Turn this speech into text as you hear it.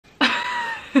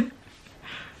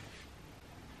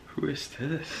Who is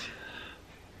this?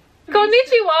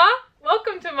 Konnichiwa!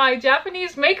 Welcome to my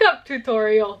Japanese makeup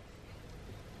tutorial.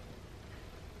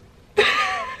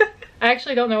 I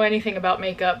actually don't know anything about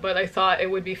makeup, but I thought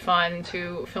it would be fun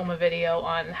to film a video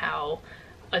on how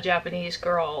a Japanese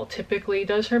girl typically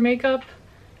does her makeup.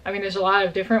 I mean, there's a lot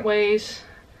of different ways,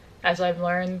 as I've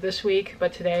learned this week,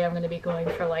 but today I'm going to be going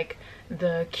for like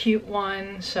the cute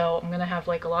one. So I'm going to have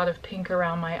like a lot of pink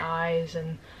around my eyes,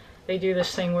 and they do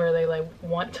this thing where they like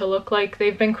want to look like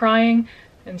they've been crying,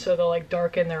 and so they'll like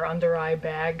darken their under eye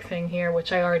bag thing here,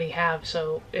 which I already have,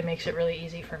 so it makes it really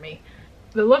easy for me.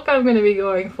 The look I'm going to be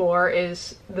going for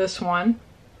is this one.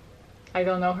 I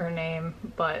don't know her name,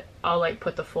 but I'll like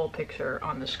put the full picture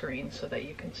on the screen so that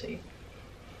you can see.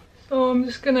 So I'm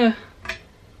just gonna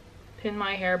pin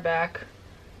my hair back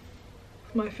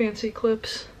with my fancy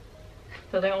clips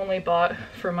that I only bought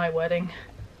for my wedding.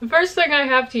 The first thing I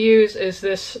have to use is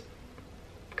this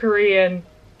Korean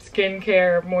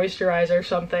skincare moisturizer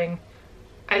something.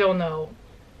 I don't know.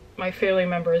 My family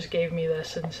members gave me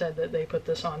this and said that they put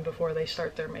this on before they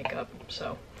start their makeup,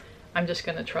 so I'm just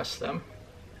gonna trust them.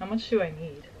 How much do I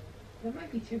need? That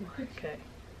might be too much. Okay.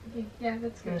 Okay, yeah,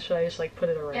 that's good. And should I just like put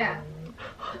it around? Yeah.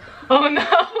 Oh no!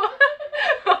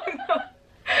 Oh no!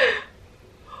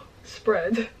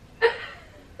 Spread.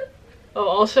 Oh,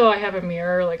 also I have a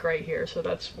mirror like right here, so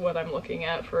that's what I'm looking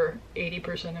at for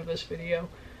 80% of this video.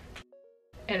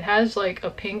 It has like a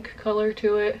pink color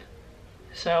to it,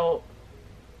 so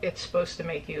it's supposed to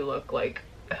make you look like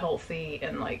healthy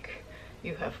and like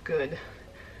you have good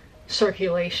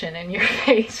circulation in your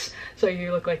face, so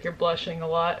you look like you're blushing a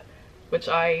lot, which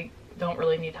I don't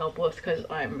really need help with because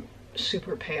I'm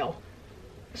super pale,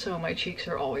 so my cheeks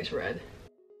are always red.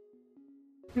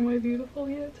 Am I beautiful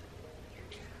yet?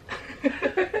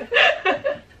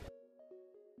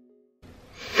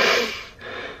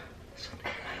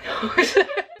 Something in my nose.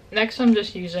 Next, I'm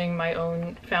just using my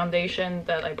own foundation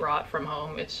that I brought from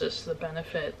home. It's just the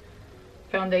Benefit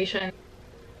foundation.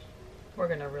 We're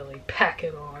gonna really pack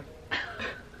it on. I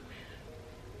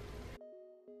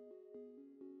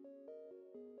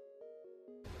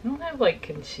don't have like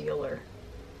concealer.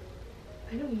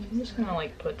 I'm just gonna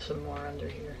like put some more under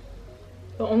here.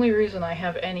 The only reason I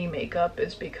have any makeup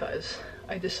is because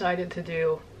I decided to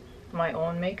do my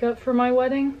own makeup for my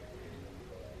wedding,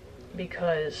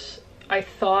 because I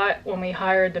thought when we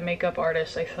hired the makeup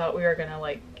artist, I thought we were gonna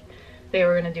like, they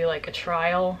were gonna do like a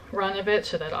trial run of it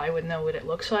so that I would know what it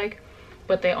looks like,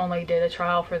 but they only did a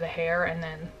trial for the hair, and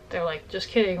then they're like, just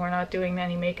kidding, we're not doing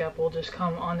any makeup, we'll just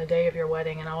come on the day of your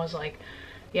wedding. And I was like,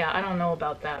 yeah, I don't know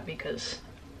about that, because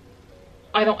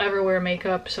I don't ever wear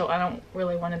makeup, so I don't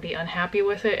really want to be unhappy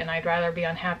with it, and I'd rather be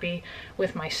unhappy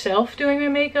with myself doing my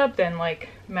makeup than like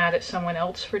mad at someone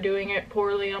else for doing it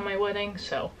poorly on my wedding.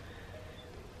 So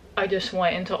I just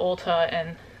went into Ulta,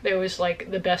 and there was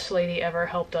like the best lady ever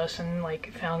helped us and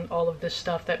like found all of this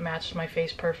stuff that matched my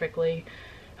face perfectly,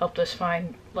 helped us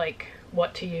find like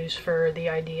what to use for the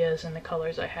ideas and the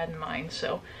colors I had in mind.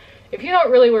 So if you don't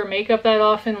really wear makeup that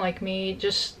often like me,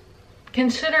 just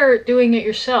consider doing it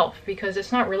yourself, because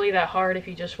it's not really that hard if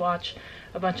you just watch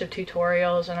a bunch of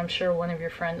tutorials, and I'm sure one of your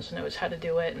friends knows how to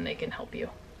do it and they can help you.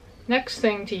 Next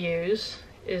thing to use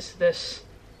is this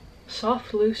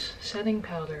soft loose setting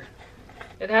powder.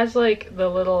 It has like the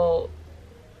little,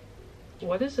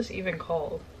 what is this even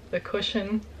called? The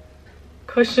cushion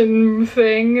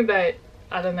thing that,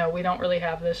 I don't know, we don't really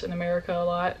have this in America a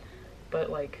lot, but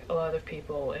like a lot of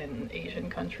people in Asian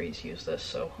countries use this,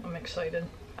 so I'm excited.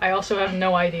 I also have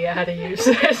no idea how to use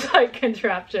this like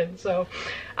contraption, so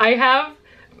I have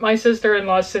my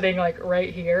sister-in-law sitting like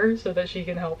right here so that she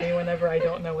can help me whenever I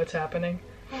don't know what's happening.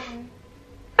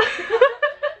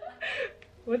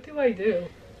 What do I do?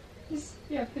 Just,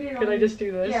 yeah, put it on. Can I just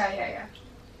do this? Yeah.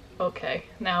 Okay,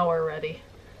 now we're ready.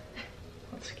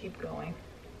 Let's keep going.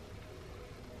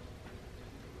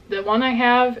 The one I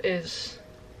have is,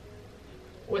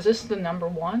 was this the number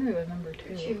 1 or the number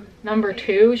 2? 2. Number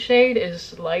 2 shade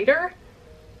is lighter,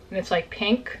 and it's like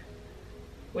pink,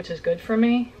 which is good for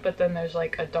me, but then there's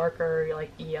like a darker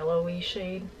like yellowy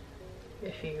shade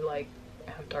if you like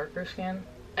have darker skin.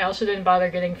 I also didn't bother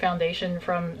getting foundation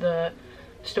from the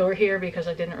store here because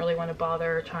I didn't really want to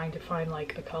bother trying to find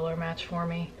like a color match for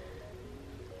me,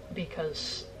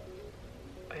 because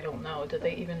I don't know, did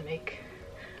they even make,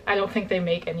 I don't think they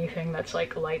make anything that's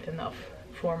like light enough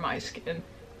for my skin,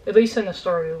 at least in the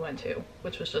store we went to,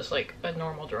 which was just like a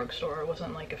normal drugstore. It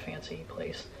wasn't like a fancy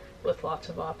place with lots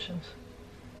of options.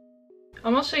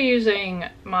 I'm also using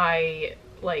my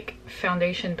like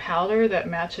foundation powder that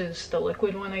matches the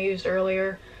liquid one I used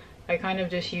earlier. I kind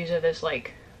of just use it as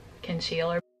like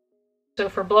concealer. So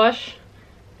for blush,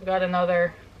 got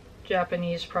another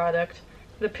Japanese product.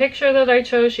 The picture that I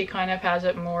chose, she kind of has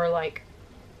it more like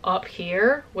up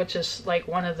here, which is like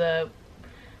one of the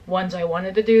ones I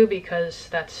wanted to do because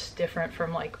that's different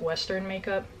from like Western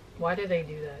makeup. Why do they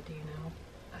do that? Do you know?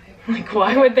 Like,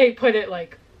 why would they put it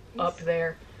like up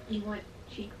there? You want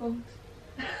cheekbones?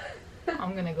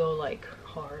 I'm gonna go like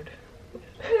hard.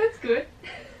 That's good.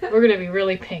 We're gonna be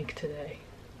really pink today.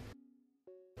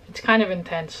 It's kind of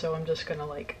intense, so I'm just gonna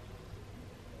like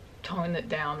tone it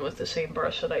down with the same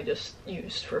brush that I just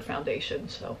used for foundation,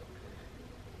 so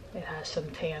it has some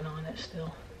tan on it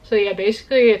still. So yeah,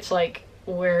 basically it's like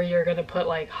where you're gonna put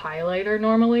like highlighter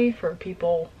normally for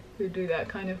people who do that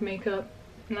kind of makeup.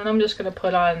 And then I'm just gonna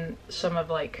put on some of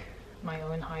like my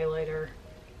own highlighter,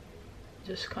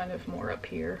 just kind of more up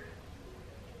here.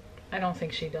 I don't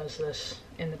think she does this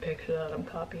in the picture that I'm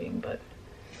copying, but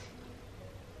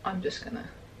I'm just gonna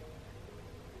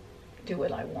do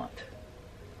what I want.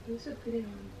 You also put it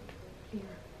on here.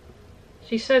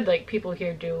 She said like people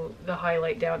here do the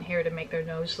highlight down here to make their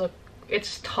nose look,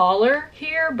 it's taller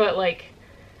here, but like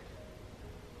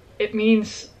it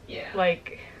means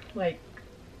like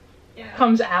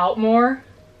comes out more,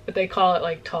 but they call it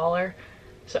like taller.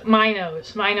 So my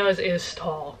nose is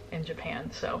tall in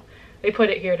Japan, so they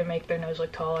put it here to make their nose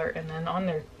look taller. And then on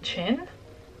their chin,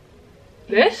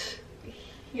 this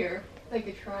Here, like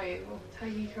a triangle,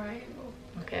 tiny triangle.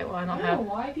 Okay, well I don't know have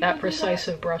why people that do precise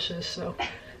that. of brushes, so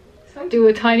Some do a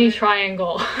people tiny it.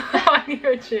 triangle on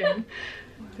your chin.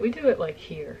 We do it like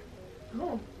here.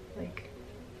 Oh. Like,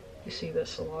 you see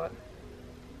this a lot.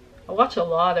 I watch a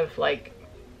lot of like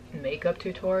makeup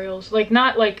tutorials. Like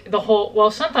not like the whole,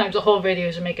 well sometimes the whole video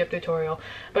is a makeup tutorial,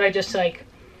 but I just like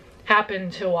happen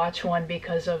to watch one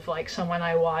because of like someone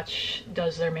I watch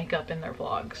does their makeup in their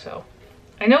vlog. So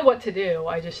I know what to do,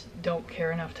 I just don't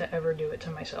care enough to ever do it to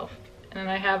myself. And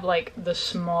I have like the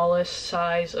smallest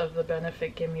size of the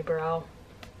Benefit Gimme Brow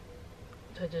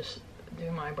to just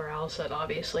do my brows that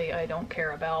obviously I don't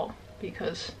care about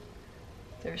because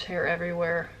there's hair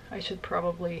everywhere. I should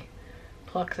probably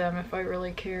pluck them if I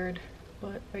really cared,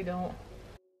 but I don't.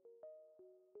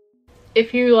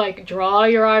 If you like draw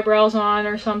your eyebrows on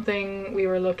or something, we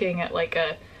were looking at like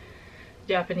a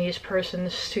Japanese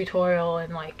person's tutorial,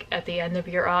 and like at the end of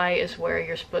your eye is where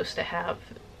you're supposed to have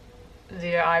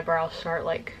the eyebrows start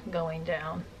like going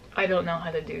down. I don't know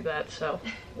how to do that, so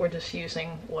we're just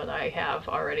using what I have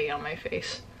already on my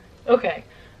face. Okay,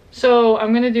 so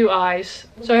I'm gonna do eyes.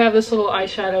 So I have this little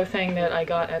eyeshadow thing that I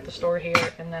got at the store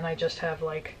here, and then I just have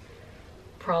like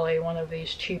probably one of these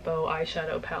cheapo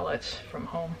eyeshadow palettes from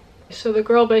home. So the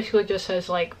girl basically just has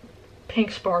like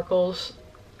pink sparkles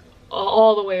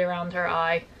all the way around her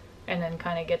eye, and then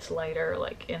kind of gets lighter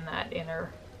like in that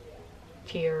inner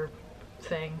tier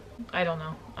thing. I don't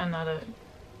know, I'm not a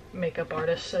makeup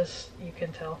artist, as you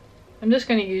can tell. I'm just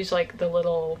gonna use like the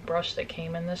little brush that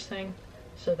came in this thing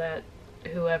so that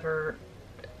whoever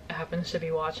happens to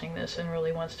be watching this and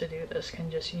really wants to do this can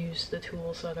just use the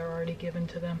tools that are already given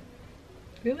to them.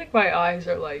 I feel like my eyes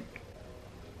are like,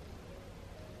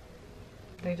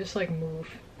 they just like move.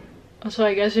 So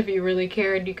I guess if you really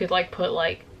cared, you could like put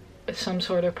like some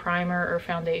sort of primer or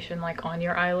foundation like on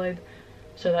your eyelid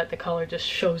so that the color just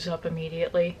shows up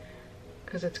immediately,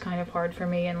 because it's kind of hard for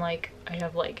me, and like I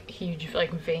have like huge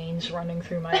like veins running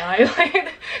through my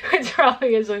eyelid, which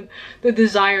probably isn't the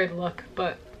desired look,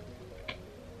 but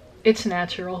it's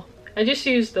natural. I just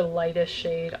used the lightest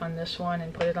shade on this one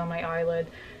and put it on my eyelid,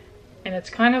 and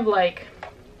it's kind of like,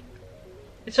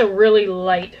 it's a really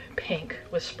light pink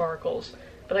with sparkles,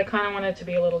 but I kind of want it to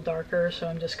be a little darker, so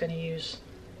I'm just going to use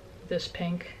this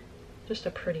pink, just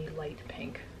a pretty light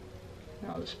pink. And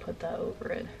I'll just put that over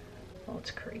it. Oh, it's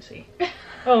crazy.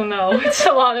 Oh no, it's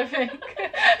a lot of ink.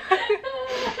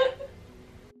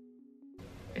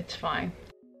 It's fine.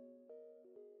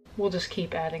 We'll just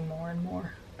keep adding more and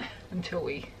more until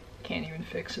we can't even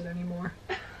fix it anymore.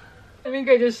 I think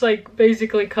I just like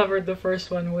basically covered the first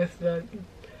one with the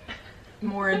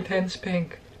more intense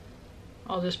pink.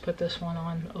 I'll just put this one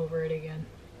on over it again.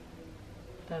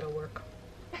 That'll work.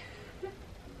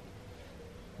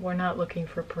 We're not looking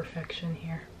for perfection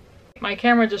here. My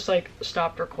camera just like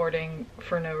stopped recording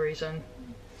for no reason.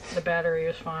 The battery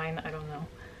is fine, I don't know.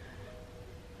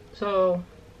 So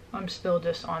I'm still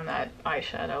just on that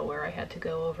eyeshadow where I had to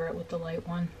go over it with the light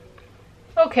one.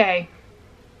 Okay,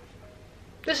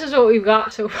 this is what we've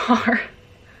got so far.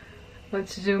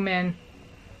 Let's zoom in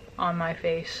on my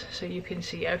face so you can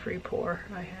see every pore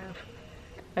I have.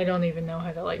 I don't even know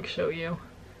how to like show you.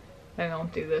 I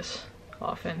don't do this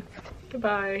often.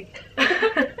 Goodbye.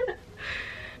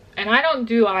 And I don't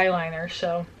do eyeliner,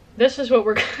 so this is what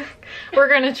we're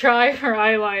gonna try for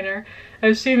eyeliner.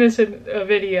 I've seen this in a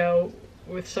video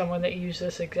with someone that used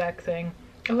this exact thing.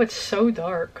 Oh, it's so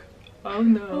dark. Oh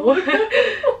no.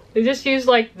 They just use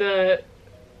like the,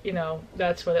 you know,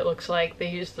 that's what it looks like. They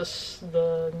use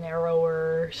the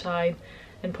narrower side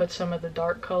and put some of the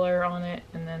dark color on it,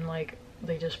 and then like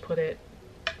they just put it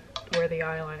where the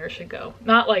eyeliner should go.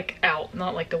 Not like out,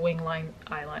 not like the wing line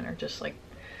eyeliner, just like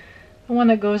the one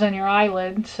that goes on your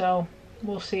eyelid. So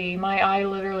we'll see. My eye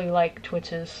literally like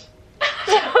twitches.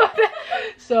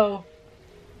 So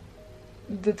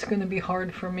that's gonna be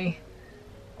hard for me.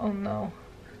 Oh no,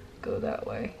 go that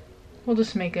way. We'll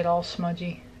just make it all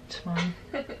smudgy. It's fine.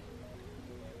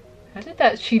 How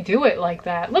did she do it like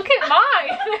that? Look at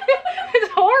mine!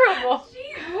 It's horrible.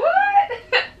 Jeez,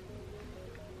 what?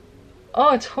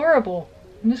 Oh, it's horrible.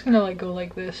 I'm just gonna like go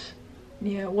like this.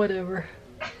 Yeah, whatever.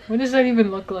 What does that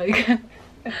even look like?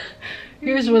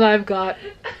 Here's what I've got.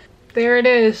 There it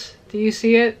is. Do you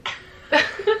see it?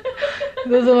 It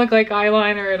doesn't look like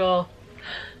eyeliner at all.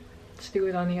 Let's do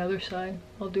it on the other side.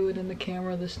 I'll do it in the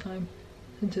camera this time,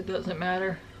 since it doesn't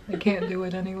matter. I can't do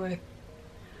it anyway.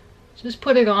 Just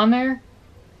put it on there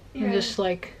and just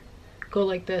like go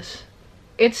like this.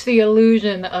 It's the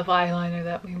illusion of eyeliner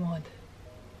that we want.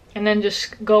 And then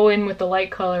just go in with the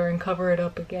light color and cover it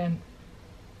up again,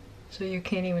 so you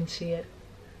can't even see it.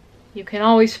 You can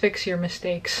always fix your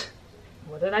mistakes.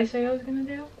 What did I say I was gonna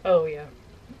do? Oh yeah.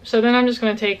 So then I'm just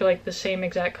gonna take like the same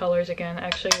exact colors again.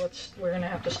 Actually, we're gonna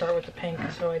have to start with the pink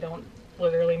so I don't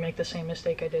literally make the same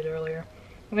mistake I did earlier.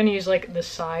 I'm gonna use like the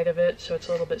side of it so it's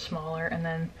a little bit smaller, and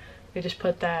then we just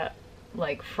put that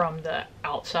like from the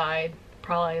outside,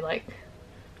 probably like,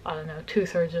 I don't know,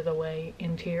 2/3 of the way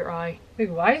into your eye. Like,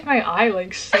 why is my eye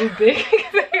like so big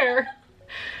there?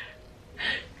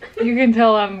 You can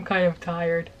tell I'm kind of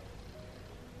tired.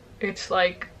 It's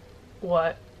like,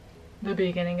 what? The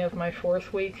beginning of my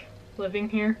 4th week living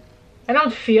here. I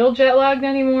don't feel jet lagged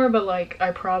anymore, but like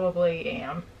I probably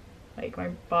am. Like my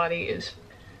body is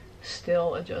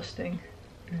still adjusting.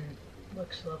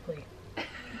 Looks lovely.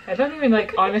 I don't even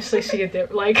like honestly see a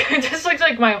dip. Like it just looks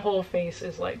like my whole face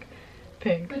is like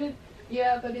pink. But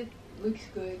it looks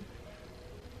good.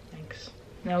 Thanks.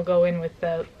 Now go in with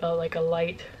the like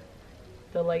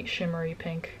the light shimmery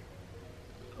pink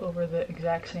over the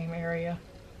exact same area.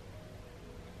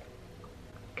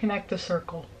 Connect the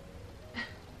circle.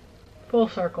 Full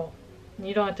circle.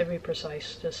 You don't have to be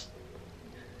precise, just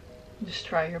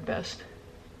try your best.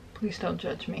 Please don't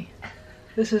judge me.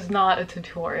 This is not a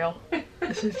tutorial.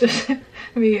 This is just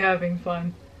me having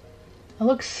fun. I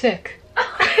look sick.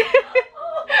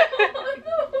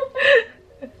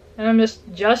 And I'm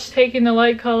just taking the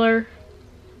light color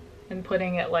and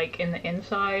putting it like in the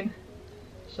inside,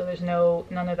 so there's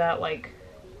none of that like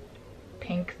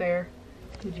pink there.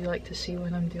 Would you like to see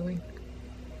what I'm doing?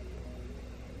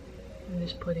 I'm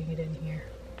just putting it in here.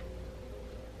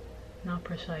 Not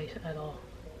precise at all.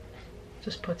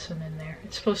 Just put some in there.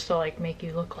 It's supposed to like make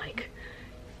you look like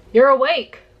you're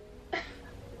awake.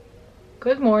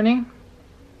 Good morning.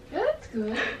 Yeah, that's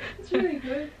good. That's really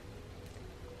good.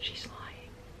 She's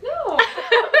lying. No.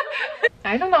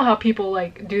 I don't know how people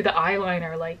like do the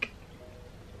eyeliner like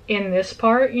in this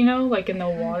part, you know, like in the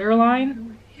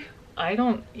waterline. I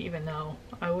don't even know.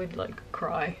 I would like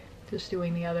cry just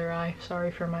doing the other eye. Sorry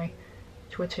for my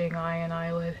twitching eye and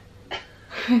eyelid.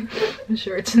 I'm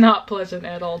sure it's not pleasant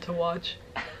at all to watch.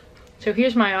 So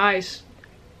here's my eyes,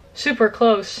 super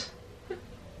close.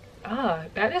 Ah,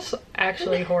 that is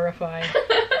actually horrifying.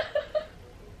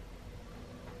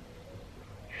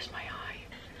 Here's my eye.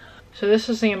 So this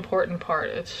is the important part.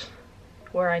 It's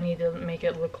where I need to make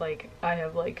it look like I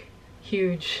have like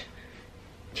huge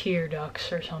tear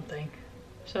ducts or something.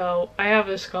 So I have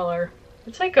this color.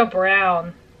 It's like a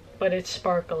brown, but it's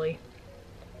sparkly.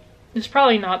 It's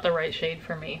probably not the right shade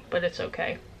for me, but it's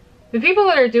okay. The people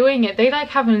that are doing it, they like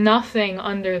have nothing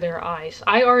under their eyes.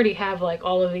 I already have like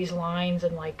all of these lines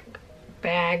and like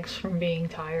bags from being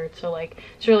tired, so like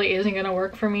this really isn't gonna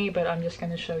work for me, but I'm just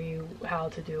gonna show you how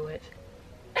to do it.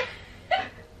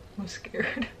 I'm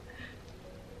scared.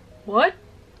 What?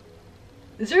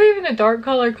 Is there even a dark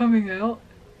color coming out?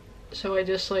 So I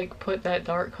just like put that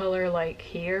dark color like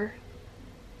here.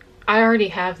 I already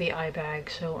have the eye bag,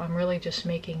 so I'm really just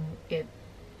making it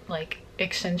like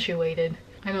accentuated.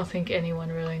 I don't think anyone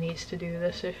really needs to do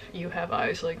this if you have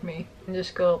eyes like me. And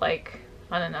just go like,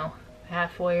 I don't know,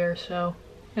 halfway or so.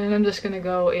 And I'm just gonna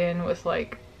go in with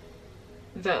like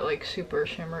that like super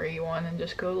shimmery one and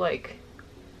just go like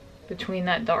between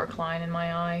that dark line in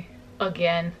my eye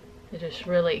again to just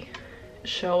really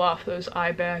show off those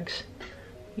eye bags.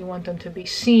 You want them to be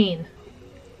seen.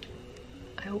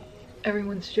 I hope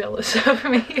everyone's jealous of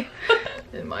me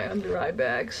in my under eye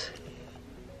bags.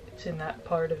 It's in that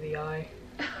part of the eye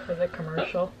for the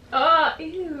commercial.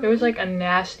 Ew. There was like a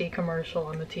nasty commercial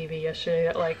on the TV yesterday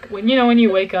that like, when you know when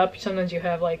you wake up, sometimes you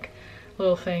have like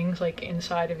little things like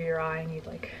inside of your eye and you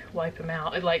like wipe them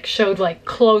out. It like showed like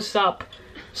close up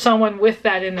someone with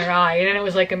that in their eye, and then it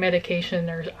was like a medication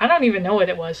or I don't even know what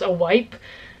it was, a wipe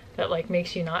that like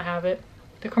makes you not have it.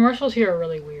 The commercials here are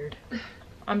really weird.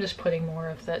 I'm just putting more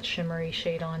of that shimmery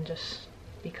shade on just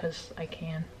because I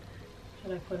can.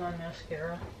 Should I put on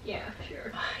mascara? Yeah,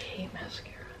 sure. Oh, I hate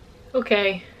mascara.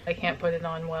 Okay, I can't put it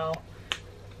on well.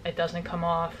 It doesn't come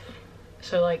off.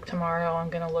 So like tomorrow I'm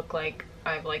gonna look like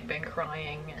I've like been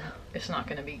crying and it's not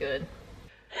gonna be good.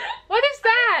 What is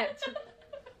that?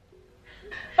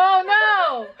 Oh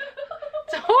no!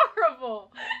 It's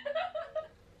horrible!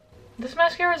 This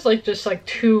mascara is like just like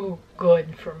too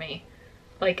good for me.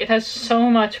 Like it has so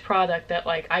much product that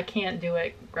like I can't do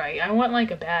it right. I want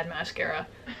like a bad mascara.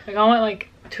 Like I want like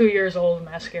 2 years old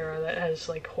mascara that has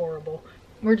like horrible.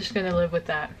 We're just gonna live with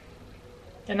that.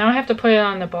 And now I have to put it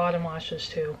on the bottom lashes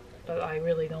too. But I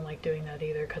really don't like doing that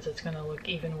either because it's gonna look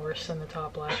even worse than the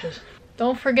top lashes.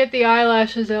 Don't forget the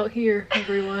eyelashes out here,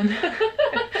 everyone.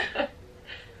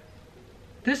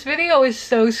 This video is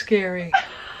so scary.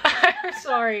 I'm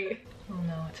sorry. Oh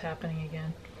no, it's happening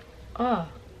again. Oh.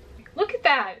 Look at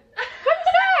that! What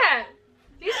is that?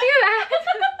 Do you see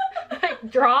that?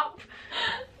 Like drop?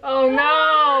 Oh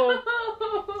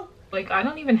no! Like I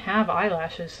don't even have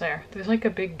eyelashes there. There's like a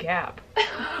big gap.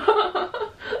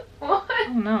 What?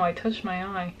 Oh no, I touched my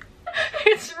eye.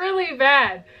 It's really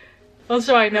bad.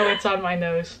 Also, I know it's on my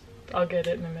nose. I'll get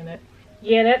it in a minute.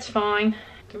 Yeah, that's fine.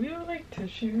 Do we have like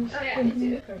tissues? Oh yeah, I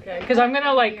do. Okay, because I'm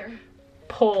gonna like Here.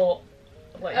 pull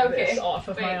like Okay. this off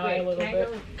of my eye a little can I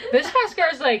bit. go? This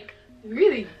mascara is like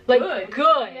Really good,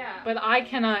 Yeah. but I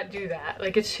cannot do that.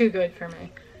 Like it's too good for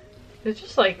me. It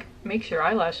just like makes your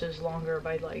eyelashes longer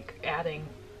by like adding.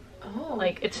 Oh.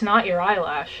 Like it's not your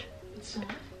eyelash. It's not?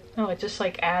 No, it just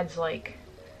like adds like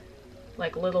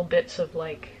little bits of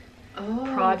like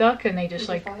Oh. product, and they just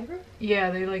Like like a fiber?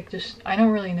 yeah, they like just I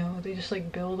don't really know. They just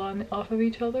like build on off of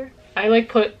each other. I like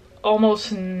put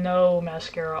almost no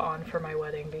mascara on for my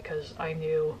wedding because I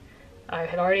knew I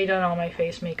had already done all my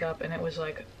face makeup and it was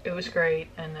like, it was great,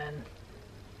 and then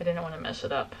I didn't want to mess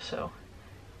it up, so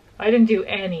I didn't do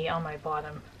any on my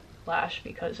bottom lash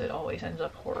because it always ends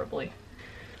up horribly.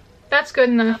 That's good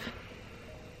enough.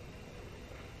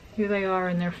 Here they are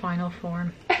in their final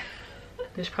form.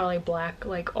 There's probably black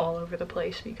like all over the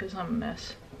place because I'm a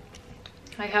mess.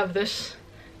 I have this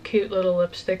cute little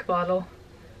lipstick bottle.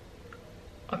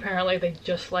 Apparently they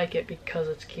just like it because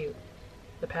it's cute.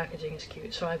 The packaging is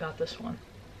cute, so I got this one.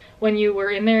 When you were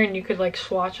in there and you could like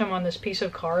swatch them on this piece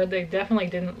of card, they definitely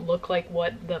didn't look like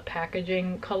what the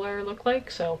packaging color looked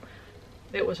like, so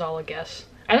it was all a guess.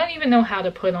 I don't even know how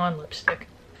to put on lipstick.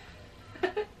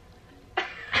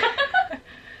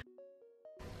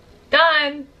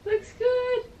 Done! Looks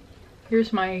good.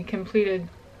 Here's my completed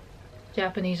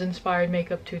Japanese-inspired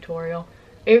makeup tutorial.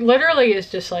 It literally is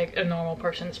just like a normal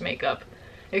person's makeup,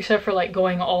 except for like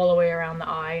going all the way around the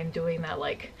eye and doing that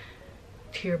like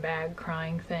tear bag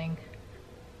crying thing.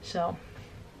 So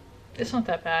it's not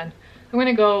that bad. I'm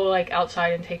gonna go like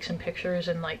outside and take some pictures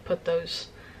and like put those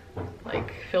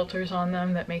like filters on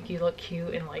them that make you look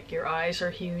cute, and like your eyes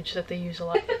are huge that they use a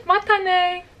lot.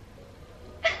 Matane!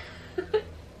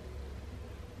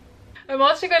 I'm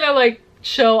also gonna like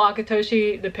show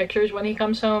Akatoshi the pictures when he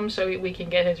comes home so we can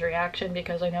get his reaction,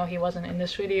 because I know he wasn't in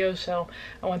this video, so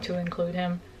I want to include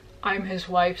him. I'm his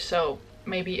wife, so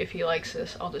maybe if he likes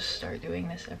this, I'll just start doing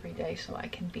this every day so I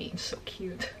can be so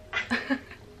cute.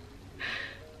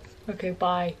 Okay,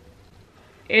 bye.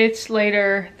 It's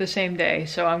later the same day,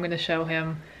 so I'm gonna show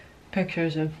him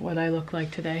pictures of what I look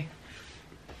like today.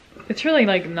 It's really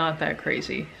like not that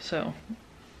crazy, so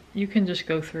you can just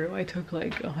go through. I took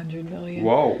like 100 million.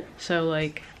 Whoa. So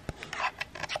like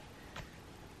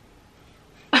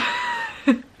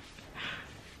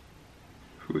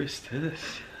Who is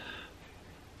this?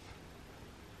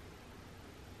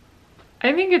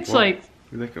 I think it's Whoa. like,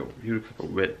 You look like a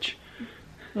witch.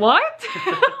 what?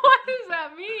 What does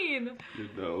that mean? Your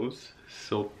nose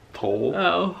so tall.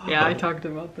 Oh, yeah, I talked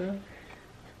about that.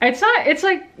 It's not, it's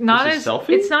like not Is as, it selfie?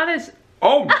 it's not as,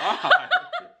 Oh my!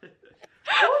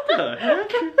 What the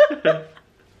heck?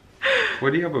 Why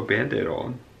do you have a band-aid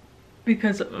on?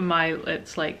 because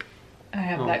it's like, I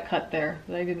have Oh. that cut there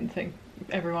that I didn't think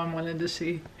everyone wanted to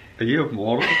see. Are you a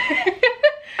model?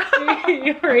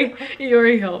 you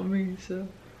already helped me, so.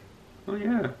 Oh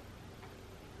yeah.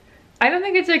 I don't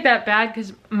think it's like that bad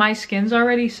because my skin's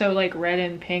already so like red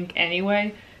and pink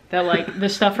anyway that like the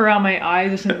stuff around my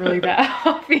eyes isn't really that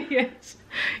obvious.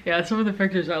 Yeah, some of the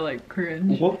pictures are like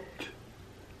cringe. What?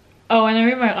 Oh, and I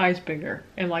made my eyes bigger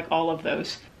in like all of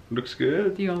those. Looks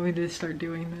good. Do you want me to start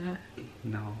doing that?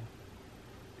 No.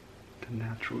 The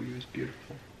natural you is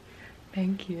beautiful.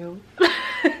 Thank you.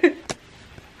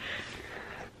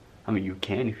 I mean, you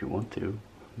can if you want to.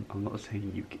 I'm not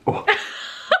saying you can. Oh.